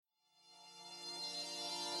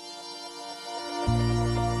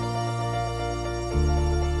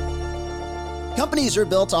Companies are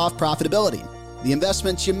built off profitability. The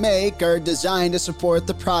investments you make are designed to support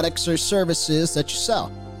the products or services that you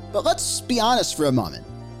sell. But let's be honest for a moment.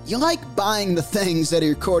 You like buying the things that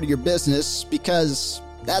are core to your business because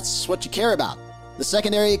that's what you care about. The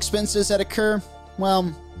secondary expenses that occur,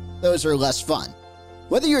 well, those are less fun.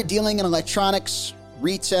 Whether you're dealing in electronics,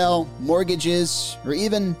 retail, mortgages, or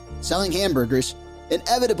even selling hamburgers,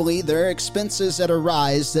 inevitably there are expenses that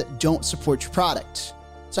arise that don't support your product.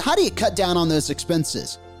 So how do you cut down on those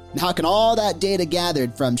expenses? And how can all that data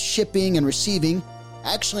gathered from shipping and receiving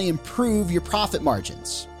actually improve your profit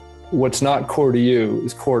margins? What's not core to you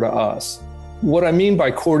is core to us. What I mean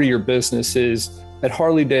by core to your business is at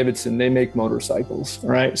Harley-Davidson, they make motorcycles,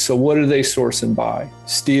 right? So what do they source and buy?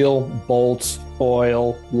 Steel, bolts,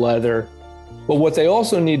 oil, leather. But what they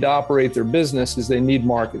also need to operate their business is they need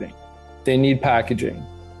marketing. They need packaging.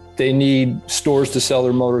 They need stores to sell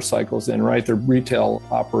their motorcycles in, right? Their retail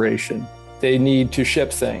operation. They need to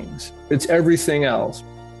ship things. It's everything else.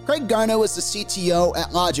 Craig Garno is the CTO at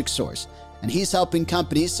LogicSource, and he's helping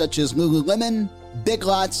companies such as Lululemon, Big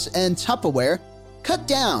Lots, and Tupperware cut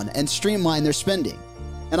down and streamline their spending.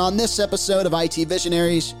 And on this episode of IT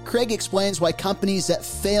Visionaries, Craig explains why companies that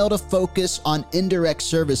fail to focus on indirect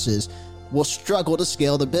services will struggle to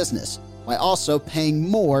scale the business, while also paying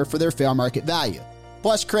more for their fair market value.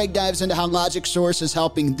 Plus, Craig dives into how LogicSource is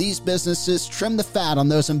helping these businesses trim the fat on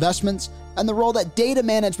those investments and the role that data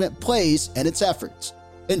management plays in its efforts.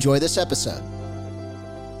 Enjoy this episode.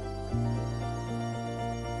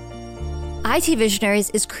 IT Visionaries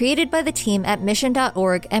is created by the team at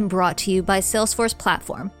mission.org and brought to you by Salesforce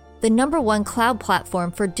Platform, the #1 cloud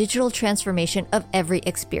platform for digital transformation of every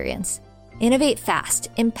experience. Innovate fast,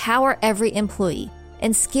 empower every employee,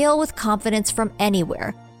 and scale with confidence from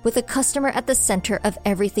anywhere, with a customer at the center of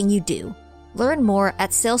everything you do. Learn more at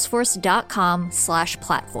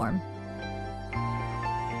salesforce.com/platform.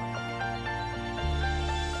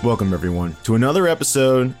 Welcome, everyone, to another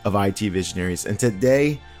episode of IT Visionaries. And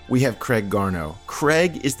today we have Craig Garno.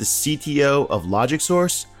 Craig is the CTO of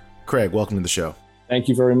LogicSource. Craig, welcome to the show. Thank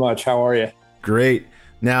you very much. How are you? Great.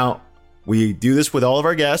 Now, we do this with all of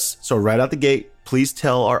our guests. So right out the gate, please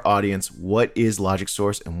tell our audience, what is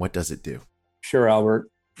LogicSource and what does it do? Sure, Albert.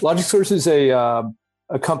 LogicSource is a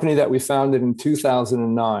company that we founded in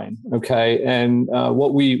 2009. Okay, and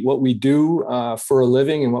what we do for a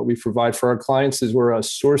living and what we provide for our clients is we're a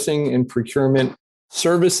sourcing and procurement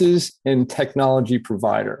services and technology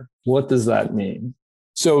provider. What does that mean?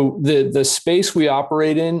 So the space we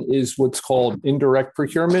operate in is what's called indirect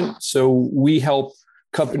procurement. So we help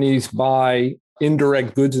companies buy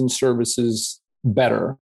indirect goods and services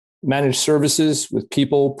better, manage services with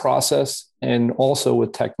people, process, and also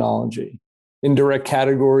with technology. Indirect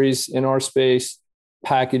categories in our space: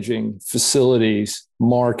 packaging, facilities,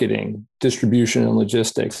 marketing, distribution, and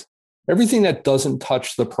logistics. Everything that doesn't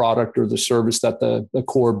touch the product or the service that the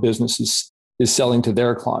core business is selling to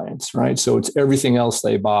their clients, right? So it's everything else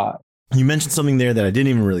they buy. You mentioned something there that I didn't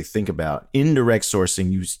even really think about. Indirect sourcing.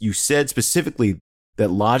 You said specifically that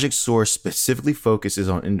LogicSource specifically focuses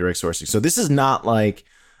on indirect sourcing. So this is not like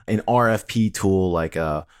an RFP tool like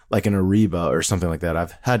an Ariba or something like that.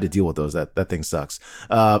 I've had to deal with those. That thing sucks.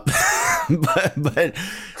 But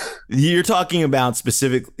you're talking about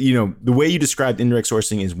specific, the way you described indirect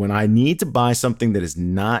sourcing is when I need to buy something that is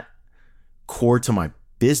not core to my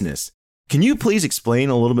business. Can you please explain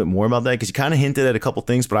a little bit more about that? Because you kind of hinted at a couple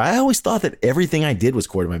things, but I always thought that everything I did was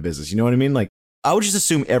core to my business. You know what I mean? Like, I would just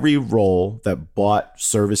assume every role that bought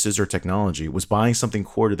services or technology was buying something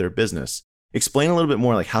core to their business. Explain a little bit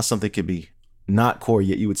more, like how something could be not core,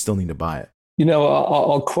 yet you would still need to buy it.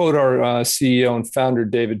 I'll quote our CEO and founder,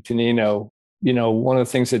 David Panino. One of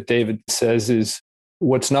the things that David says is,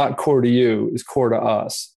 what's not core to you is core to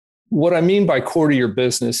us. What I mean by core to your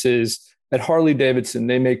business is at Harley-Davidson,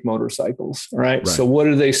 they make motorcycles, right? So what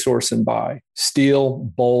do they source and buy?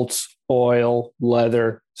 Steel, bolts, oil,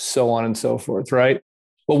 leather, so on and so forth, right?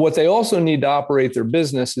 But what they also need to operate their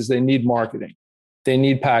business is they need marketing. They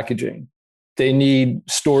need packaging. They need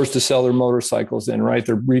stores to sell their motorcycles in, right?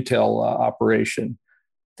 Their retail operation.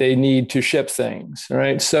 They need to ship things,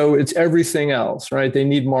 right? So it's everything else, right? They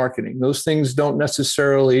need marketing. Those things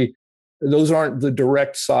those aren't the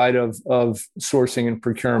direct side of sourcing and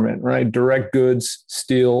procurement, right? Direct goods,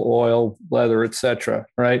 steel, oil, leather, et cetera,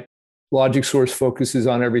 right? LogicSource focuses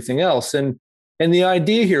on everything else. And the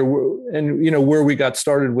idea here, where we got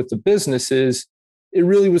started with the business is it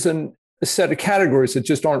really was a set of categories that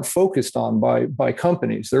just aren't focused on by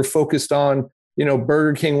companies. They're focused on,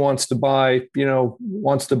 Burger King wants to buy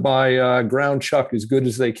ground chuck as good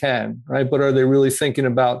as they can, right? But are they really thinking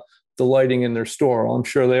about delighting in their store. Well, I'm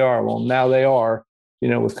sure they are. Well, now they are,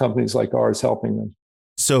 with companies like ours helping them.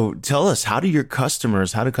 So tell us, how do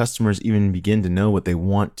customers even begin to know what they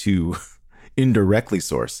want to indirectly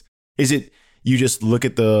source? Is it you just look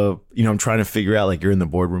at I'm trying to figure out, like, you're in the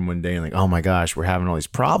boardroom one day and like, oh my gosh, we're having all these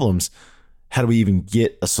problems. How do we even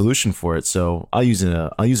get a solution for it? So I'll use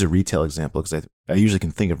a retail example, because I usually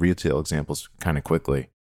can think of retail examples kind of quickly.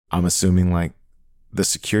 I'm assuming like the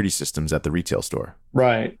security systems at the retail store,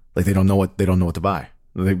 right? Like they don't know what to buy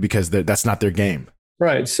because that's not their game,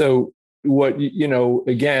 right? So what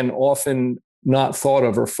again, often not thought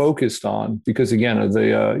of or focused on, because again of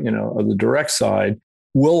the direct side,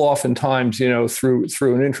 will oftentimes through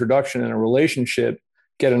an introduction and a relationship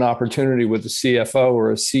get an opportunity with a CFO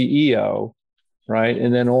or a CEO, right?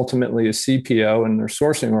 And then ultimately a CPO and their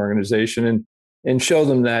sourcing organization, and show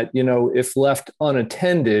them that, if left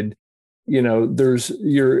unattended, there's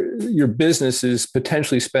your business is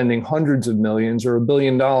potentially spending hundreds of millions or $1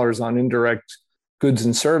 billion on indirect goods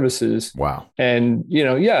and services. Wow. And,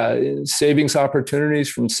 savings opportunities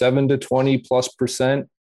from 7 to 20+%,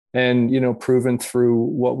 and, proven through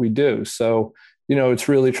what we do. So, it's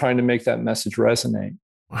really trying to make that message resonate.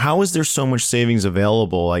 How is there so much savings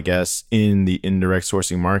available, I guess, in the indirect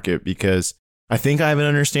sourcing market? Because I think I have an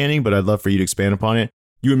understanding, but I'd love for you to expand upon it.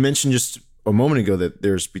 You had mentioned just a moment ago that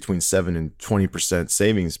there's between 7 and 20%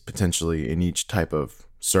 savings potentially in each type of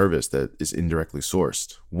service that is indirectly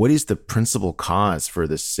sourced. What is the principal cause for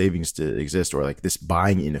this savings to exist, or like this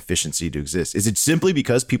buying inefficiency to exist? Is it simply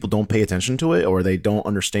because people don't pay attention to it, or they don't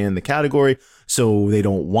understand the category, so they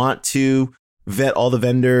don't want to vet all the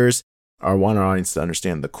vendors? I want our audience to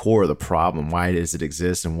understand the core of the problem, why does it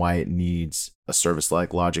exist, and why it needs a service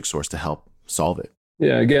like LogicSource to help solve it.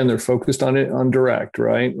 Yeah, again, they're focused on direct,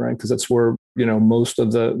 right? Because that's where most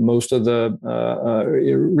of the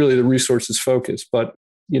really the resources focus. But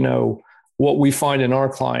what we find in our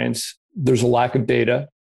clients, there's a lack of data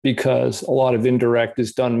because a lot of indirect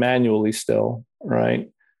is done manually still, right?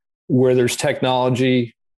 Where there's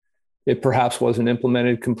technology, it perhaps wasn't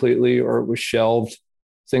implemented completely, or it was shelved,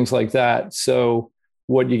 things like that. So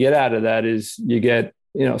what you get out of that is you get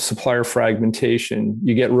supplier fragmentation,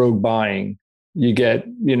 you get rogue buying, you get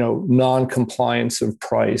non-compliance of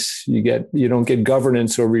price, you don't get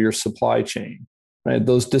governance over your supply chain, right?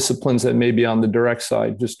 Those disciplines that may be on the direct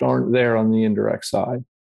side just aren't there on the indirect side,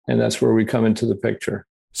 and that's where we come into the picture.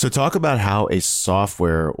 So talk about how a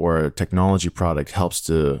software or a technology product helps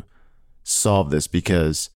to solve this,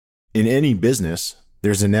 because in any business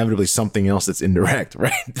there's inevitably something else that's indirect,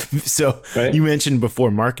 right? So right. You mentioned before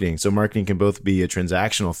marketing. So marketing can both be a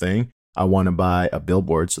transactional thing. I want to buy a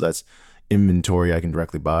billboard, so that's inventory I can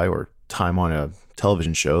directly buy, or time on a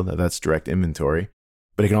television show, that's direct inventory.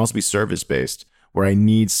 But it can also be service-based, where I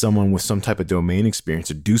need someone with some type of domain experience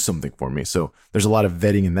to do something for me. So there's a lot of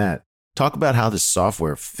vetting in that. Talk about how this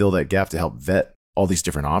software fill that gap to help vet all these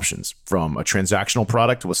different options from a transactional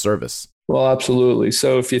product to a service. Well, absolutely.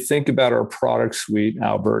 So if you think about our product suite,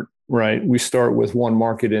 Albert, right, we start with One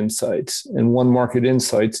Market Insights, and One Market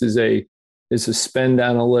Insights is a spend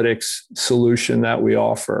analytics solution that we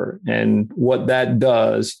offer. And what that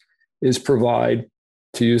does is provide,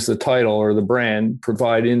 to use the title or the brand,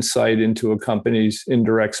 provide insight into a company's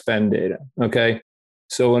indirect spend data. Okay.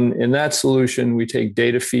 So in that solution, we take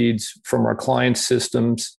data feeds from our client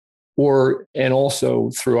systems and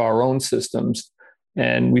also through our own systems.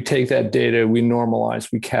 And we take that data, we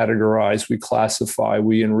normalize, we categorize, we classify,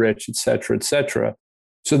 we enrich, et cetera,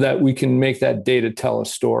 so that we can make that data tell a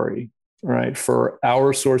story, right? For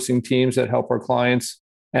our sourcing teams that help our clients,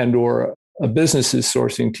 and or a business's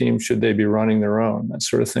sourcing team, should they be running their own, that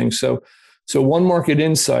sort of thing. So One Market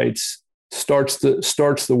Insights starts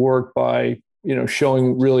the work by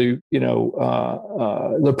showing really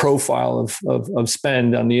the profile of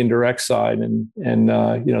spend on the indirect side, and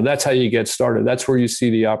that's how you get started. That's where you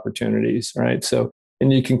see the opportunities, right? So,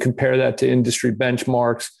 and you can compare that to industry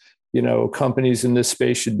benchmarks. Companies in this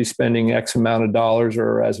space should be spending X amount of dollars,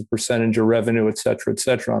 or as a percentage of revenue, et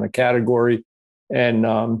cetera, on a category. And,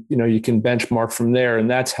 you can benchmark from there. And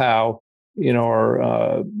that's how,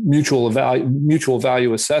 our mutual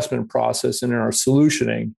value assessment process and in our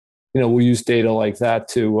solutioning, we'll use data like that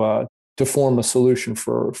to form a solution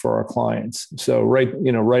for our clients. So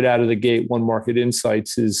right out of the gate, One Market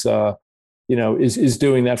Insights is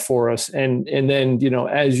doing that for us. And then,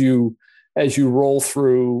 as you roll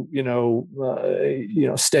through,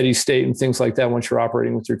 steady state and things like that, once you're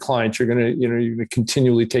operating with your clients, you're going to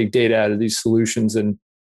continually take data out of these solutions and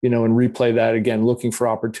replay that again, looking for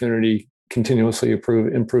opportunity, continuously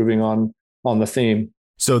improving on the theme.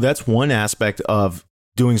 So that's one aspect of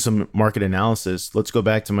doing some market analysis, let's go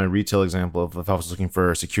back to my retail example of if I was looking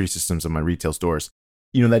for security systems in my retail stores.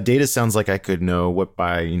 That data sounds like I could know what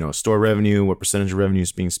by, store revenue, what percentage of revenue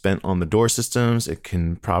is being spent on the door systems. It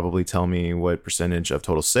can probably tell me what percentage of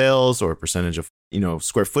total sales or percentage of,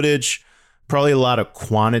 square footage, probably a lot of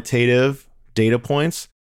quantitative data points.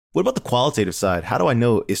 What about the qualitative side? How do I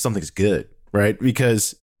know if something's good, right?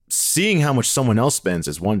 Because seeing how much someone else spends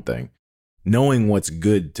is one thing. Knowing what's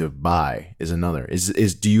good to buy is another.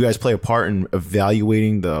 Do you guys play a part in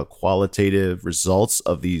evaluating the qualitative results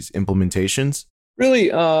of these implementations? Really,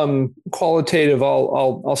 qualitative.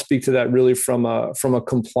 I'll speak to that really from a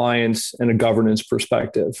compliance and a governance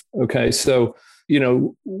perspective. Okay, so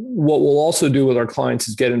what we'll also do with our clients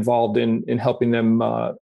is get involved in helping them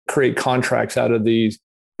create contracts out of these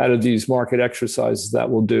market exercises that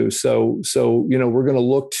we'll do. So we're going to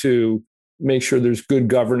look to make sure there's good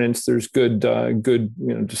governance, there's good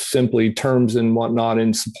just simply terms and whatnot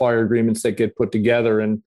in supplier agreements that get put together.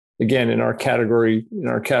 And again, in our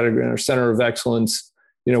center of excellence,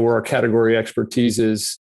 where our category expertise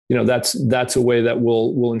is, that's a way that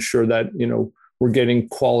we'll ensure that we're getting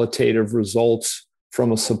qualitative results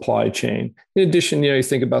from a supply chain. In addition, you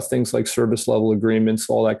think about things like service level agreements,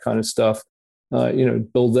 all that kind of stuff.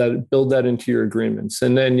 Build that into your agreements,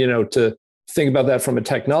 and then to think about that from a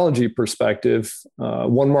technology perspective.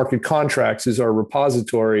 One Market Contracts is our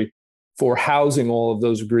repository for housing all of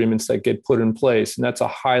those agreements that get put in place, and that's a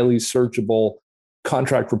highly searchable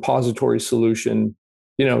contract repository solution.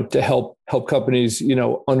 To help companies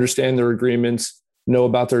understand their agreements, know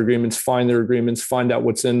about their agreements, find their agreements, find out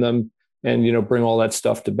what's in them, and bring all that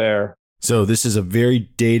stuff to bear. So this is a very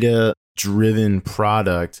data-driven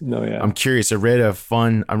product. No, yeah. I'm curious. I read a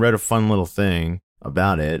fun little thing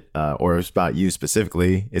about it, or it's about you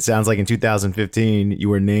specifically. It sounds like in 2015 you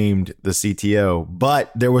were named the CTO,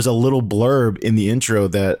 but there was a little blurb in the intro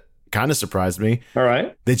that kind of surprised me. All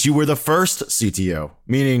right, that you were the first CTO,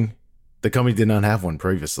 meaning the company did not have one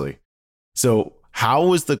previously. So how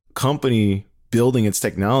was the company building its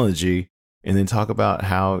technology? And then talk about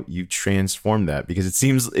how you transformed that, because it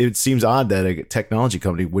seems odd that a technology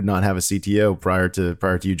company would not have a CTO prior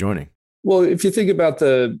to you joining. Well, if you think about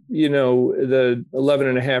the 11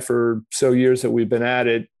 and a half or so years that we've been at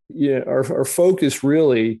it, our focus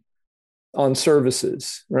really on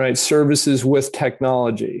services, right? Services with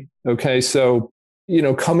technology. Okay. So,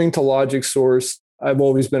 coming to LogicSource, I've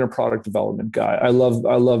always been a product development guy. I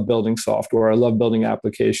love building software. I love building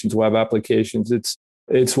applications, web applications. It's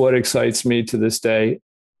what excites me to this day.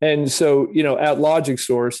 And so, at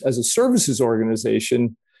LogicSource as a services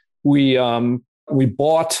organization, we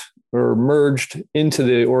bought or merged into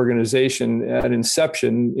the organization at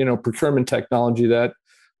inception, procurement technology that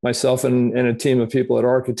myself and a team of people had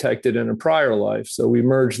architected in a prior life. So we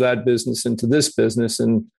merged that business into this business.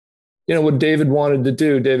 And, what David wanted to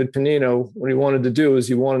do, David Panino, what he wanted to do is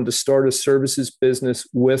he wanted to start a services business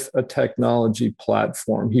with a technology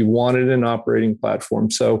platform. He wanted an operating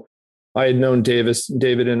platform. So I had known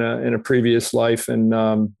David in a previous life,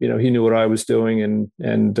 and he knew what I was doing, and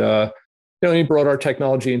he brought our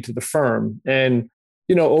technology into the firm. And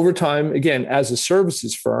over time, again, as a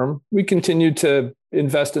services firm, we continued to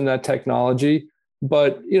invest in that technology,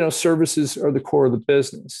 but services are the core of the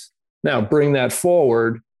business. Now, bring that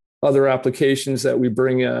forward. Other applications that we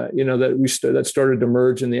bring, that started to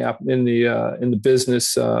merge in the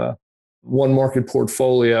business, One Market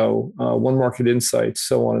Portfolio, One Market Insights,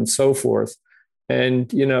 so on and so forth.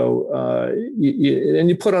 And you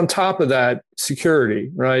put on top of that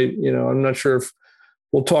security, right? I'm not sure if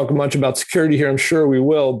we'll talk much about security here. I'm sure we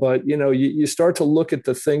will, but you start to look at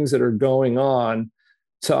the things that are going on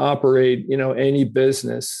to operate, any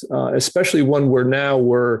business, especially one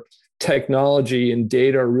where technology and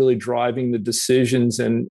data are really driving the decisions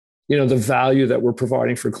and, the value that we're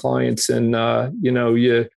providing for clients. And,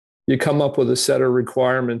 you come up with a set of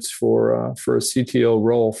requirements for a CTO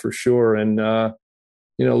role for sure. And,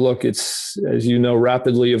 look, it's, as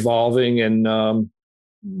rapidly evolving, and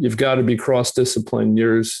you've got to be cross-discipline.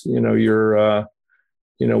 One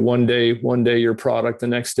day you're product, the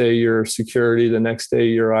next day you're security, the next day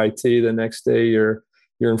you're IT, the next day you're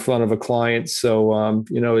in front of a client. So,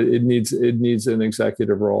 it needs an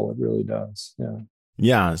executive role. It really does. Yeah.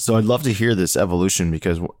 Yeah. So I'd love to hear this evolution,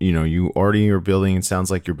 because, you already are building, it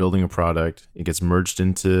sounds like you're building a product. It gets merged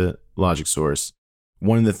into LogicSource.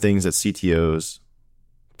 One of the things that CTOs,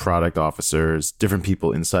 product officers, different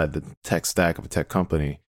people inside the tech stack of a tech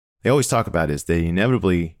company, they always talk about is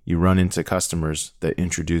you run into customers that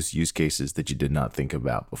introduce use cases that you did not think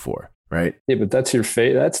about before. right? Yeah, but that's your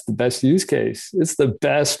fate. That's the best use case. It's the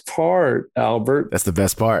best part, Albert. That's the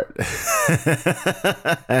best part.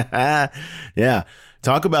 Yeah.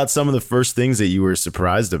 Talk about some of the first things that you were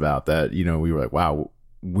surprised about that, we were like, wow,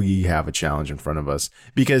 we have a challenge in front of us.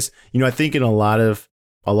 Because, I think in a lot of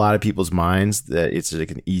people's minds that it's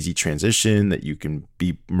like an easy transition, that you can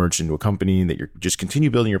be merged into a company, that you're just continue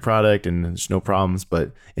building your product and there's no problems.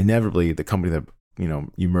 But inevitably the company that,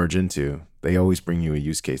 you merge into, they always bring you a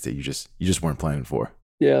use case that you just weren't planning for.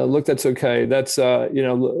 Yeah, look, that's okay. That's,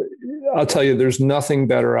 I'll tell you, there's nothing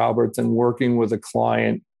better, Albert, than working with a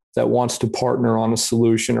client that wants to partner on a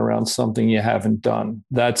solution around something you haven't done.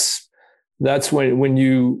 That's when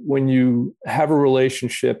you have a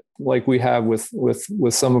relationship like we have with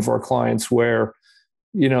some of our clients where,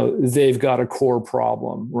 they've got a core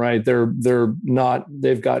problem, right?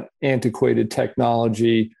 They've got antiquated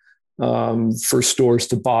technology for stores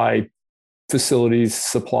to buy facilities,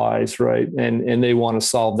 supplies, right? And they want to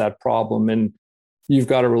solve that problem. And you've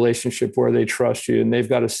got a relationship where they trust you and they've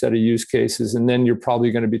got a set of use cases. And then you're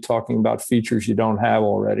probably going to be talking about features you don't have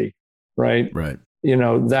already, right? Right.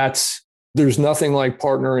 There's nothing like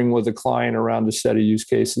partnering with a client around a set of use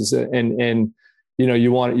cases. And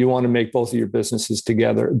you want to make both of your businesses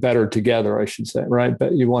better together, I should say, right?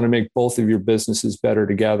 But you want to make both of your businesses better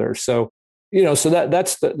together. So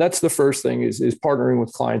that's the first thing is partnering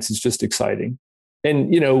with clients is just exciting.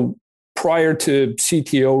 And, prior to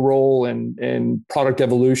CTO role and product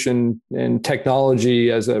evolution and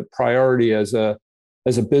technology as a priority, as a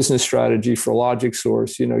business strategy for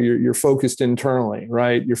LogicSource, you're focused internally,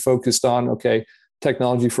 right? You're focused on, okay,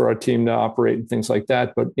 technology for our team to operate and things like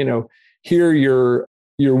that. But, here you're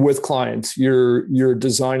with clients, you're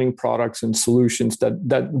designing products and solutions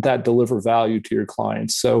that deliver value to your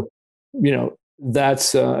clients. So,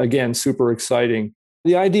 that's again, super exciting.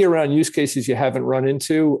 The idea around use cases you haven't run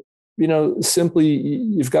into, simply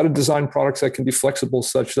you've got to design products that can be flexible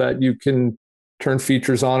such that you can turn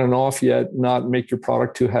features on and off, yet not make your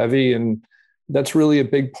product too heavy. And that's really a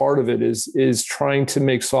big part of it is trying to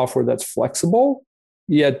make software that's flexible,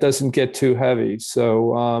 yet doesn't get too heavy.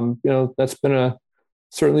 So, that's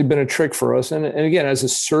certainly been a trick for us. And again, as a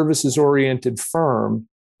services oriented firm,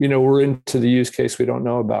 we're into the use case we don't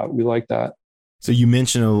know about. We like that. So you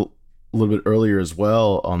mentioned a little bit earlier as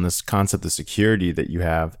well on this concept of security that you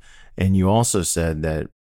have. And you also said that,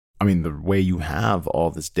 the way you have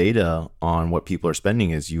all this data on what people are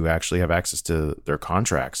spending is you actually have access to their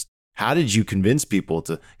contracts. How did you convince people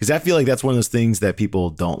to, because I feel like that's one of those things that people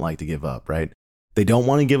don't like to give up, right? They don't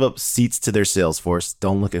want to give up seats to their sales force.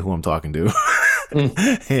 Don't look at who I'm talking to. And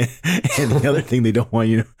the other thing they don't want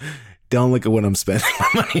you to, don't look at what I'm spending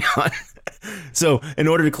my money on. So in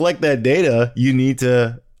order to collect that data, you need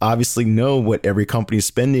to obviously know what every company is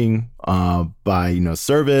spending by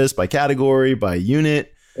service, by category, by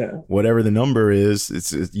unit, whatever the number is.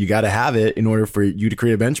 You got to have it in order for you to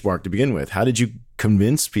create a benchmark to begin with. How did you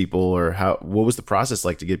convince people, or what was the process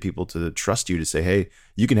like to get people to trust you to say, hey,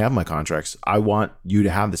 you can have my contracts. I want you to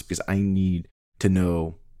have this because I need to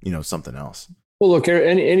know something else. Well, look,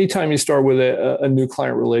 anytime you start with a new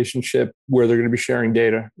client relationship where they're going to be sharing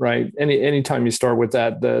data, right? Anytime you start with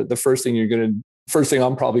that, the first thing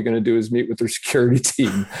I'm probably going to do is meet with their security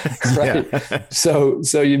team, right? Yeah. So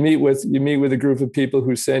you meet with a group of people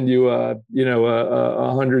who send you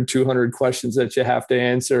 100, 200 questions that you have to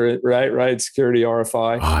answer, right? Security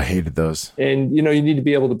RFI. Oh, I hated those. And you need to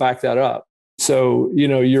be able to back that up. So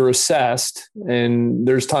you're assessed, and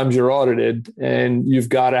there's times you're audited, and you've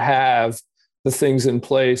got to have the things in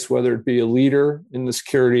place, whether it be a leader in the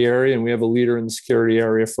security area, and we have a leader in the security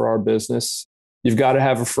area for our business. You've got to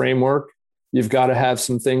have a framework. You've got to have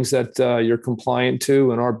some things that you're compliant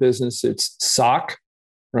to. In our business, it's SOC,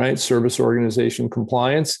 right? Service Organization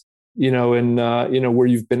Compliance, and where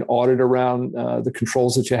you've been audited around the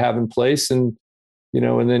controls that you have in place. And,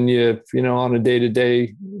 and then on a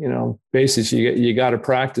day-to-day, basis, you got to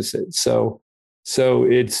practice it. So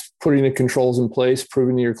it's putting the controls in place,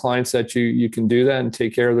 proving to your clients that you can do that and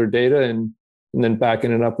take care of their data, and then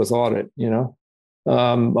backing it up with audit.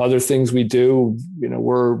 Other things we do,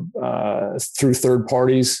 we're through third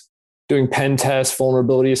parties doing pen tests,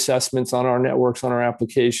 vulnerability assessments on our networks, on our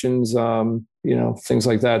applications, things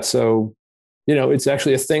like that. So, it's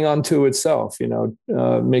actually a thing unto itself.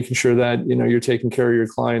 Making sure that you're taking care of your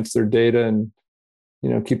clients, their data, and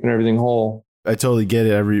keeping everything whole. I totally get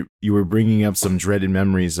it. You were bringing up some dreaded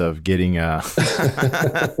memories of getting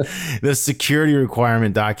the security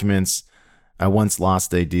requirement documents. I once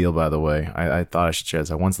lost a deal, by the way. I thought I should share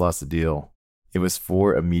this. I once lost a deal. It was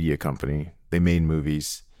for a media company. They made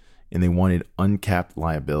movies, and they wanted uncapped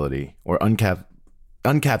liability or uncapped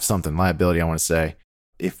uncapped something, liability, I want to say.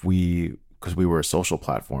 Because we were a social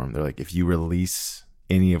platform, they're like, if you release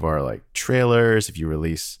any of our like trailers, if you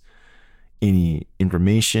release any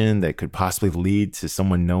information that could possibly lead to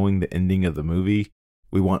someone knowing the ending of the movie,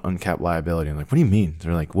 we want uncapped liability. I'm like, what do you mean?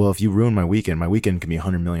 They're like, well, if you ruin my weekend can be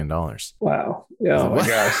 $100 million. Wow. Yeah. Oh my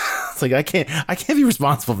gosh. It's like, I can't be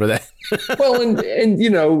responsible for that. Well, and, you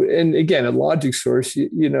know, and again, at LogicSource,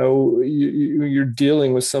 you're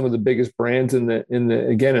dealing with some of the biggest brands in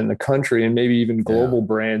the country, and maybe even global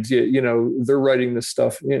brands. They're writing this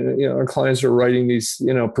stuff, our clients are writing these,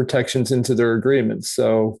 protections into their agreements.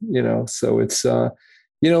 So it's,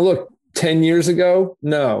 look, 10 years ago,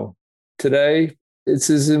 no. Today,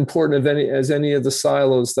 it's as important as any of the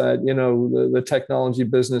silos that, the technology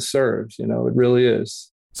business serves. It really is.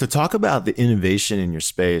 So talk about the innovation in your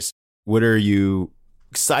space. What are you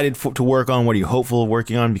excited to work on? What are you hopeful of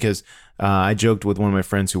working on? Because I joked with one of my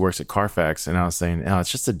friends who works at Carfax, and I was saying, oh, it's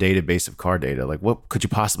just a database of car data. Like, what could you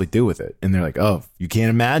possibly do with it? And they're like, oh, you can't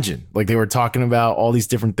imagine. Like, they were talking about all these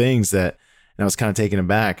different things and I was kind of taken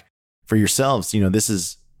aback. For yourselves, you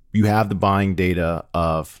have the buying data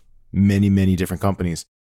of many, many different companies.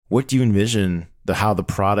 What do you envision how the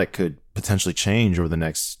product could potentially change over the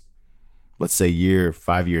next, let's say, year,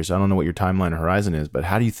 5 years? I don't know what your timeline or horizon is, but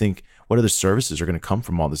how do you think, what other services are going to come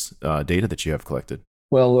from all this data that you have collected?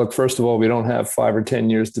 Well, look, first of all, we don't have 5 or 10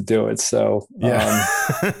 years to do it. So,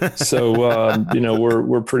 we're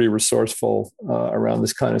pretty resourceful around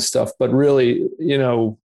this kind of stuff, but really,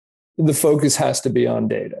 the focus has to be on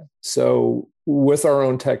data. So with our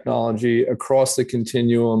own technology across the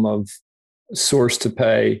continuum of source to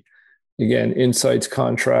pay, again, insights,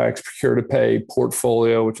 contracts, procure to pay,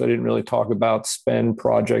 portfolio, which I didn't really talk about, spend,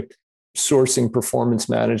 project, sourcing, performance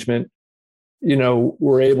management,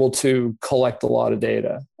 we're able to collect a lot of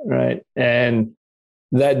data, right? And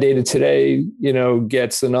that data today,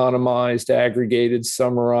 gets anonymized, aggregated,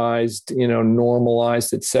 summarized,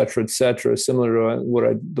 normalized, et cetera, similar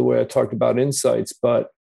to the way I talked about insights.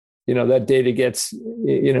 But, that data gets,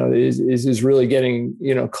 is really getting,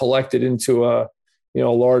 collected into a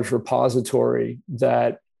large repository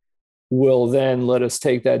that will then let us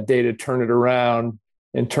take that data, turn it around,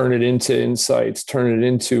 and turn it into insights, turn it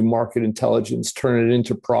into market intelligence, turn it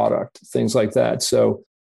into product, things like that. So,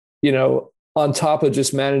 on top of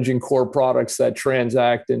just managing core products that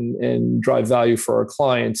transact and drive value for our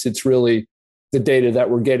clients, it's really the data that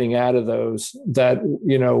we're getting out of those that,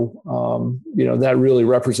 that really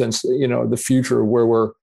represents, the future where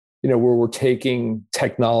we're taking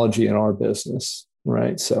technology in our business.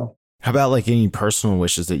 Right. So how about like any personal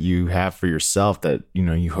wishes that you have for yourself that,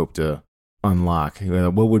 you hope to unlock?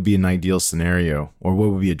 What would be an ideal scenario, or what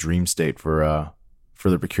would be a dream state for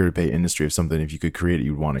the procure to pay industry of something? If you could create it,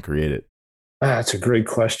 you'd want to create it. That's a great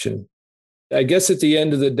question. I guess at the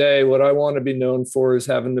end of the day, what I want to be known for is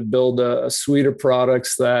having to build a suite of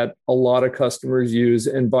products that a lot of customers use.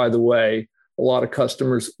 And by the way, a lot of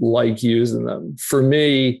customers like using them. For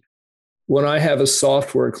me, when I have a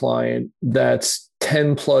software client that's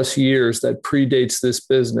 10 plus years that predates this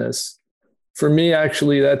business, for me,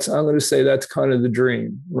 actually, I'm going to say that's kind of the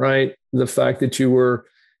dream, right? The fact that you were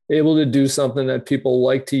able to do something that people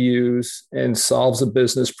like to use and solves a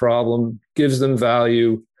business problem, gives them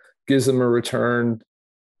value, gives them a return,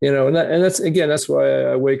 and that's why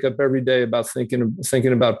I wake up every day about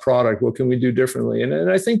thinking about product. What can we do differently?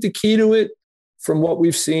 And I think the key to it, from what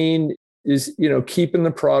we've seen, is, keeping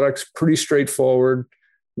the products pretty straightforward,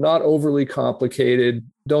 not overly complicated,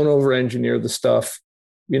 don't over-engineer the stuff,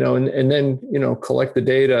 and then, collect the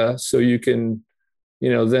data so you can,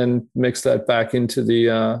 then mix that back into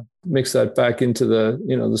the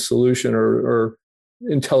the solution or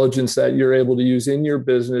intelligence that you're able to use in your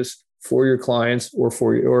business for your clients or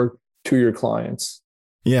to your clients.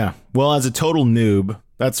 Yeah. Well, as a total noob,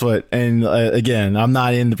 that's what, and again, I'm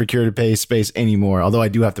not in the procure to pay space anymore, although I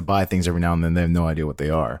do have to buy things every now and then. They have no idea what they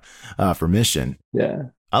are for mission. Yeah.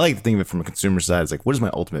 I like to think of it from a consumer side. It's like, what is my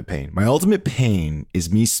ultimate pain? My ultimate pain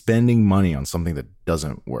is me spending money on something that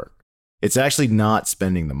doesn't work. It's actually not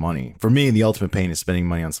spending the money. For me, the ultimate pain is spending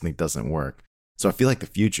money on something that doesn't work. So I feel like the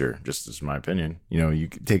future, just as my opinion,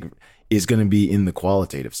 is going to be in the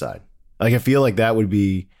qualitative side. Like, I feel like that would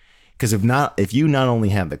be, because if you not only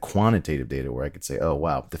have the quantitative data where I could say, oh,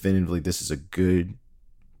 wow, definitively, this is a good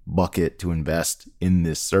bucket to invest in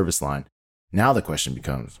this service line. Now the question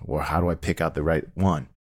becomes, well, how do I pick out the right one?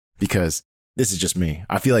 Because this is just me.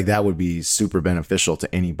 I feel like that would be super beneficial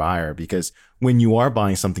to any buyer, because when you are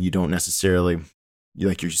buying something you don't necessarily,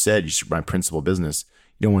 like you said, you should buy principal business.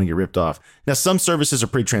 You don't want to get ripped off. Now, some services are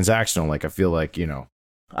pretty transactional. Like, I feel like, I don't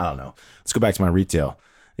know. Let's go back to my retail.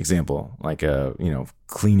 example, like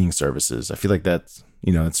cleaning services. I feel like that's,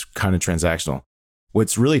 it's kind of transactional.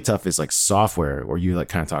 What's really tough is like software, or you like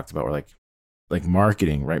kind of talked about, or like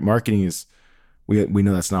marketing, right? Marketing is, we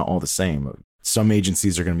know that's not all the same. Some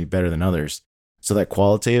agencies are going to be better than others. So that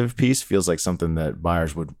qualitative piece feels like something that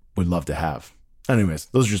buyers would love to have. Anyways,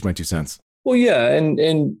 those are just my 2 cents. Well, yeah. And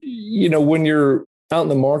when you're out in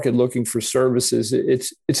the market looking for services,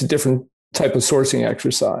 it's a different type of sourcing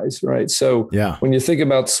exercise, right? So when you think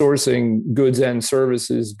about sourcing goods and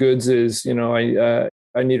services, goods is,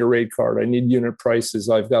 I need a rate card. I need unit prices.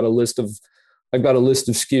 I've got a list of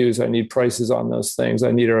SKUs. I need prices on those things.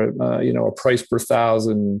 I need a price per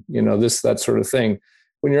thousand, that sort of thing.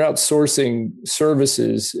 When you're outsourcing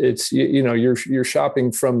services, it's, you're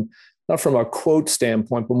shopping not from a quote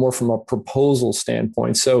standpoint, but more from a proposal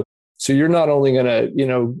standpoint. So you're not only going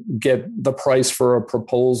to, get the price for a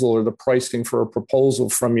proposal or the pricing for a proposal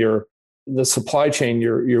from the supply chain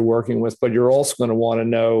you're working with, but you're also going to want to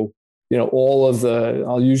know, all of the,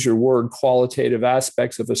 I'll use your word, qualitative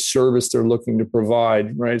aspects of a service they're looking to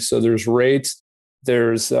provide, right? So there's rates,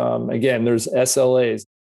 there's SLAs.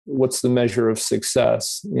 What's the measure of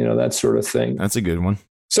success? That sort of thing. That's a good one.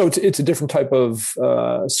 So it's a different type of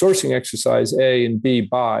sourcing exercise, A and B,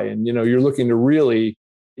 buy. And, you're looking to really,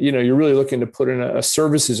 you're really looking to put in a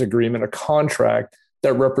services agreement, a contract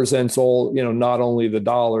that represents all, not only the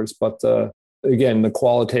dollars, but the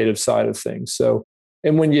qualitative side of things. So,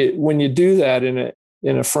 and when you do that in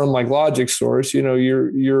a firm like LogicSource,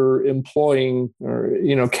 you're employing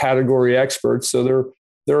category experts. So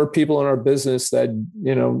there are people in our business that,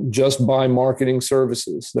 just buy marketing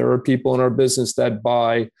services. There are people in our business that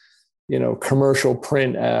buy, commercial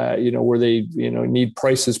print, where they, need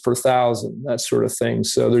prices per thousand, that sort of thing.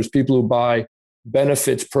 So there's people who buy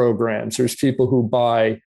benefits programs. There's people who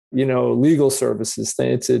buy, legal services.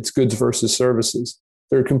 It's goods versus services.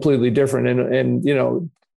 They're completely different. And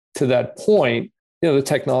to that point, the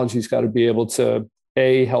technology's got to be able to,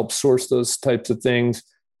 A, help source those types of things,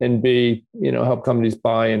 and B, help companies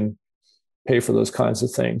buy and pay for those kinds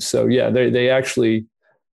of things. So yeah, they actually,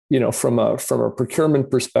 from a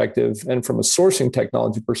procurement perspective and from a sourcing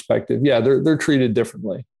technology perspective, yeah, they're treated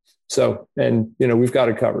differently. So, and we've got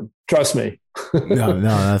it covered. Trust me.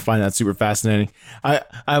 No, I find that super fascinating.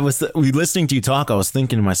 I was listening to you talk. I was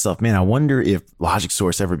thinking to myself, man, I wonder if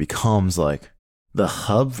LogicSource ever becomes like the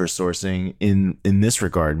hub for sourcing in this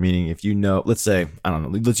regard. Meaning, if let's say, I don't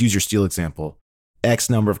know, let's use your steel example. X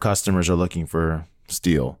number of customers are looking for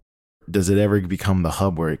steel. Does it ever become the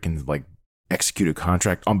hub where it can like execute a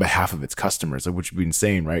contract on behalf of its customers, which would be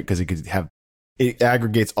insane, right? Because it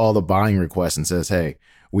aggregates all the buying requests and says, hey,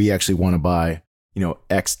 we actually want to buy,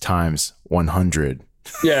 X times 100.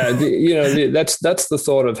 Yeah. That's the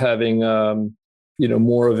thought of having,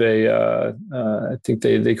 more of a, I think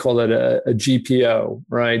they call that a GPO,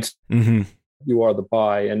 right? Mm-hmm. You are the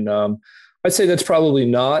buy. And I'd say that's probably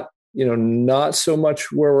not so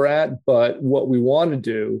much where we're at, but what we want to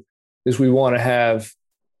do is we want to have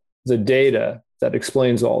the data that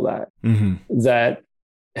explains all that, that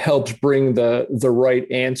helps bring the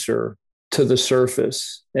right answer to the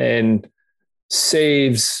surface and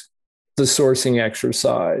saves the sourcing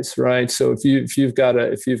exercise, right? So if you've got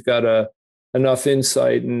enough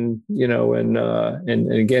insight and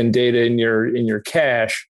again, data in your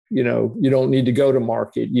cache, you don't need to go to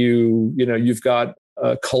market. You've got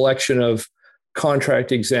a collection of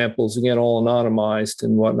contract examples, again, all anonymized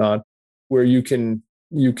and whatnot, where you can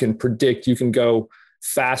predict, you can go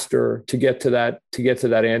faster to get to that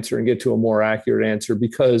answer and get to a more accurate answer,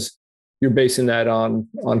 because you're basing that on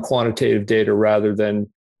quantitative data rather than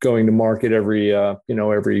going to market every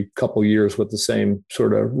couple years with the same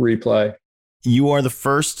sort of replay. You are the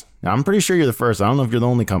first. I'm pretty sure you're the first. I don't know if you're the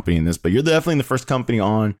only company in this, but you're definitely the first company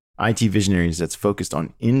on IT Visionaries that's focused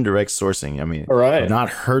on indirect sourcing. I mean, I've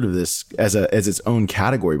not heard of this as its own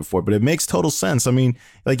category before, but it makes total sense. I mean,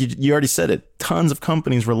 like you already said it, tons of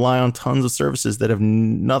companies rely on tons of services that have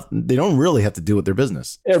nothing. They don't really have to do with their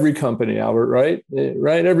business. Every company, Albert, right?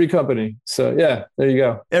 Right. Every company. So yeah, there you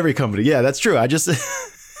go. Every company. Yeah, that's true.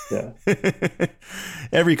 Yeah.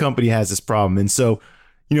 Every company has this problem. And so,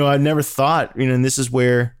 I've never thought, and this is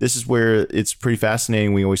where it's pretty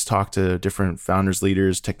fascinating. We always talk to different founders,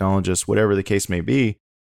 leaders, technologists, whatever the case may be.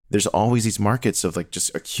 There's always these markets of like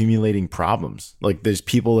just accumulating problems. Like there's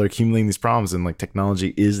people that are accumulating these problems, and like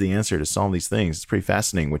technology is the answer to solve these things. It's pretty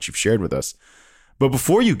fascinating what you've shared with us. But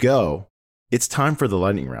before you go, it's time for the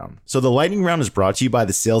lightning round. So the lightning round is brought to you by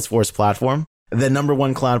the Salesforce platform, the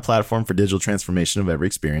 #1 cloud platform for digital transformation of every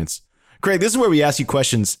experience. Craig, this is where we ask you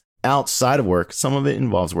questions outside of work. Some of it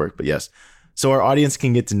involves work, but yes. So our audience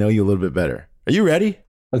can get to know you a little bit better. Are you ready?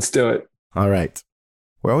 Let's do it. All right.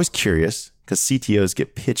 We're always curious because CTOs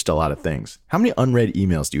get pitched a lot of things. How many unread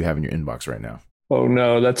emails do you have in your inbox right now? Oh,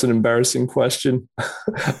 no, that's an embarrassing question.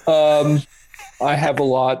 I have a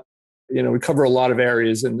lot. We cover a lot of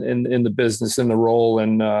areas in the business, in the role.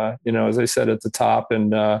 And, as I said at the top,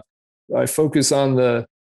 and I focus on the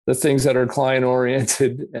things that are client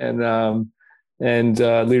oriented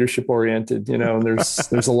and leadership oriented, and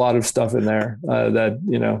there's a lot of stuff in there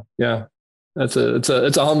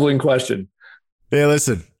it's a humbling question. Hey,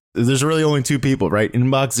 listen, there's really only two people, right?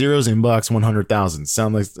 Inbox zeros, inbox 100,000.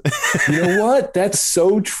 Sound like, you know what? That's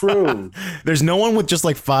so true. There's no one with just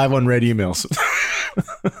like 5 unread emails.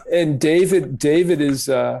 And David is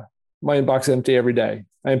my inbox empty every day.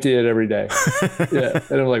 I empty it every day. Yeah.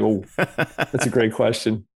 And I'm like, oh, that's a great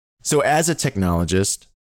question. So as a technologist,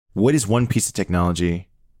 what is one piece of technology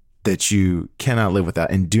that you cannot live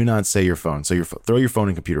without? And do not say your phone. So throw your phone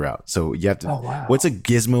and computer out. So you have to, what's a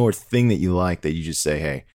gizmo or thing that you like that you just say,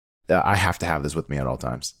 hey, I have to have this with me at all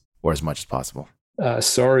times or as much as possible?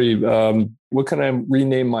 Sorry. What can I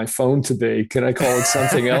rename my phone to be? Can I call it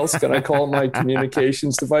something else? Can I call it my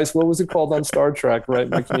communications device? What was it called on Star Trek, right?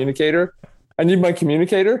 My communicator? I need my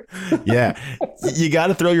communicator. Yeah. You got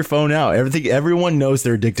to throw your phone out. Everyone knows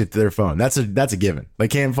they're addicted to their phone. That's a given. They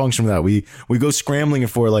can't function without. We go scrambling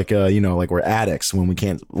for like we're addicts when we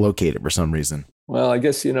can't locate it for some reason. Well, I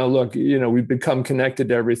guess, look, we've become connected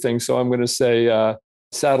to everything. So I'm going to say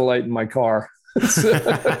satellite in my car. We've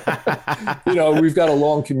got a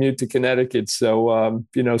long commute to Connecticut. So,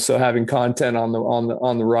 so having content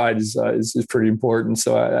on the ride is pretty important.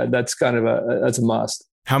 So that's kind of that's a must.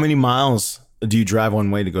 How many miles do you drive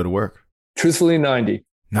one way to go to work? Truthfully, 90.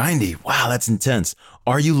 90. Wow, that's intense.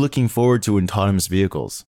 Are you looking forward to autonomous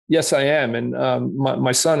vehicles? Yes, I am. And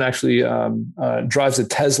my son actually drives a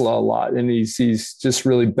Tesla a lot. And he's just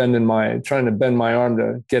really trying to bend my arm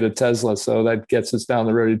to get a Tesla. So that gets us down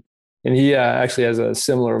the road. And he actually has a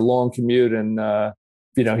similar long commute. And,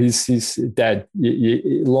 he's Dad,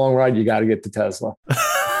 long ride, you got to get the Tesla.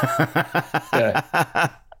 Yeah.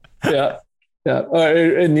 Yeah.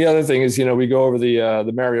 And the other thing is, we go over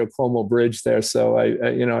the Mario Cuomo Bridge there. So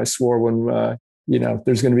I swore when,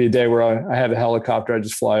 there's going to be a day where I have a helicopter, I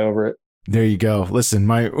just fly over it. There you go. Listen,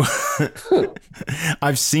 I've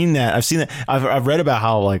seen that. I've read about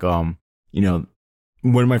how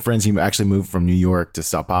one of my friends, he actually moved from New York to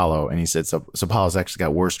Sao Paulo, and he said Sao Paulo's actually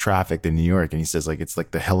got worse traffic than New York. And he says it's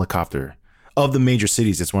like the helicopter of the major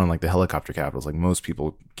cities. It's one of like the helicopter capitals. Like most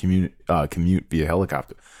people commute via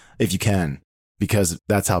helicopter if you can, because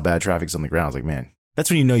that's how bad traffic's on the ground. I was like, man, that's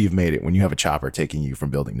when you know you've made it, when you have a chopper taking you from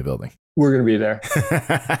building to building. We're going to be there.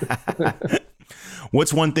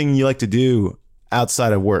 What's one thing you like to do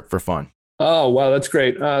outside of work for fun? Oh, wow. That's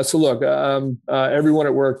great. So look, everyone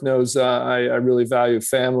at work knows I really value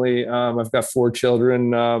family. I've got 4 children,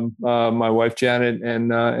 my wife, Janet,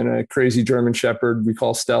 and a crazy German Shepherd we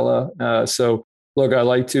call Stella. So look, I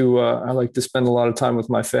like to spend a lot of time with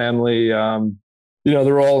my family.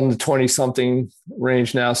 They're all in the 20-something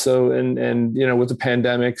range now. So, and with the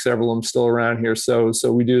pandemic, several of them still around here. So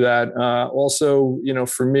we do that. Also,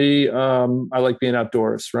 for me, I like being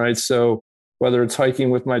outdoors, right? So whether it's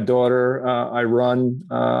hiking with my daughter, I run,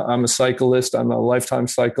 I'm a cyclist, I'm a lifetime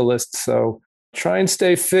cyclist. So try and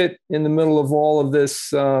stay fit in the middle of all of this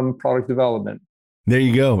product development. There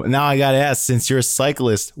you go. Now I got to ask, since you're a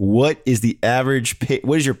cyclist, what is the average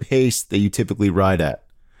what is your pace that you typically ride at?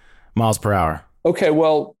 Miles per hour. Okay,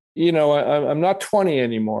 well, I'm not 20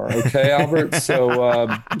 anymore. Okay, Albert.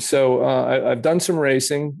 So I've done some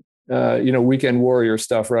racing, weekend warrior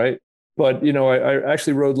stuff, right? But, I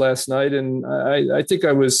actually rode last night, and I think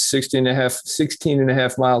I was 16 and a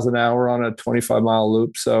half miles an hour on a 25-mile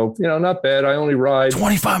loop. So, not bad. I only ride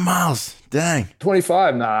 25 miles. Dang.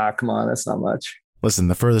 25. Nah, come on. That's not much. Listen,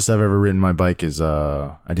 the furthest I've ever ridden my bike is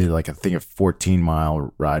I did a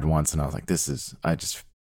 14-mile ride once, and I was like,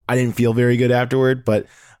 I didn't feel very good afterward, but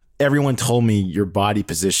everyone told me your body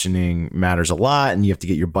positioning matters a lot, and you have to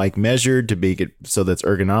get your bike measured to make it so that's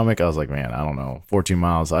ergonomic. I was like, man, I don't know, 14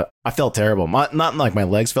 miles. I felt terrible. Not like my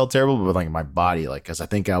legs felt terrible, but like my body, because I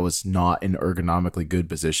think I was not in ergonomically good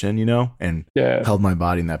position, and held my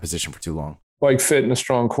body in that position for too long. Bike fit and a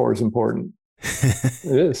strong core is important. It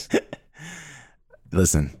is.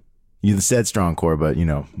 Listen, you said strong core, but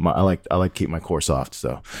I like to keep my core soft.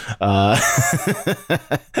 So,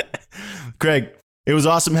 Craig, it was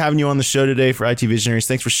awesome having you on the show today for IT Visionaries.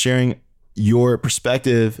 Thanks for sharing your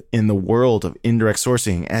perspective in the world of indirect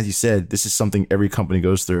sourcing. As you said, this is something every company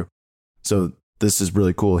goes through. So this is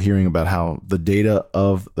really cool hearing about how the data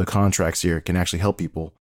of the contracts here can actually help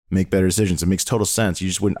people make better decisions. It makes total sense.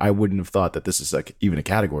 I wouldn't have thought that this is like even a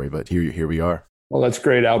category, but here we are. Well, that's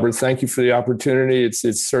great, Albert. Thank you for the opportunity. It's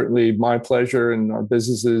certainly my pleasure and our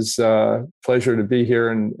business's pleasure to be here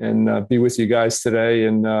and be with you guys today.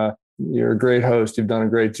 And you're a great host. You've done a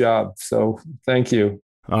great job. So thank you.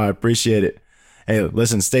 I appreciate it. Hey,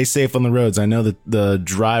 listen, stay safe on the roads. I know that the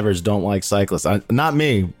drivers don't like cyclists. Not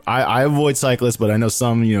me. I avoid cyclists, but I know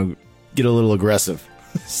some, get a little aggressive.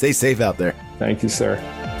 Stay safe out there. Thank you, sir.